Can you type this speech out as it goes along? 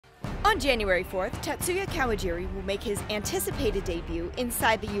On January 4th, Tatsuya Kawajiri will make his anticipated debut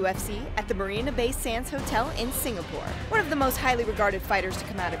inside the UFC at the Marina Bay Sands Hotel in Singapore. One of the most highly regarded fighters to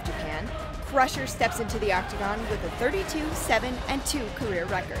come out of Japan, Crusher steps into the octagon with a 32-7-2 career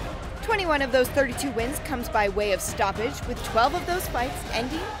record. 21 of those 32 wins comes by way of stoppage, with 12 of those fights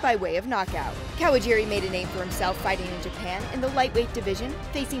ending by way of knockout. Kawajiri made a name for himself fighting in Japan in the lightweight division,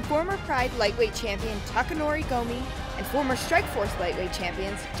 facing former Pride lightweight champion Takanori Gomi and former Strikeforce lightweight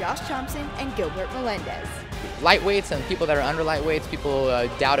champions Josh Thompson and Gilbert Melendez. Lightweights and people that are under lightweights, people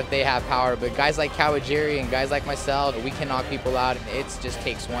doubt if they have power, but guys like Kawajiri and guys like myself, we can knock people out. It just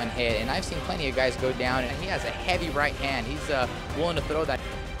takes one hit, and I've seen plenty of guys go down, and he has a heavy right hand. He's willing to throw that.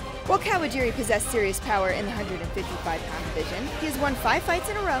 While Kawajiri possessed serious power in the 155-pound division, he has won 5 fights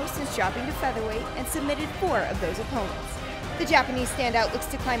in a row since dropping to featherweight and submitted 4 of those opponents. The Japanese standout looks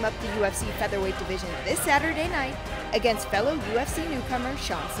to climb up the UFC featherweight division this Saturday night against fellow UFC newcomer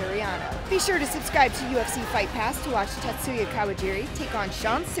Sean Suriano. Be sure to subscribe to UFC Fight Pass to watch Tatsuya Kawajiri take on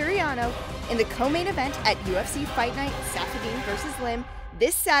Sean Suriano in the co-main event at UFC Fight Night Saffiedine vs. Lim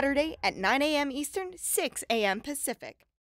this Saturday at 9 a.m. Eastern, 6 a.m. Pacific.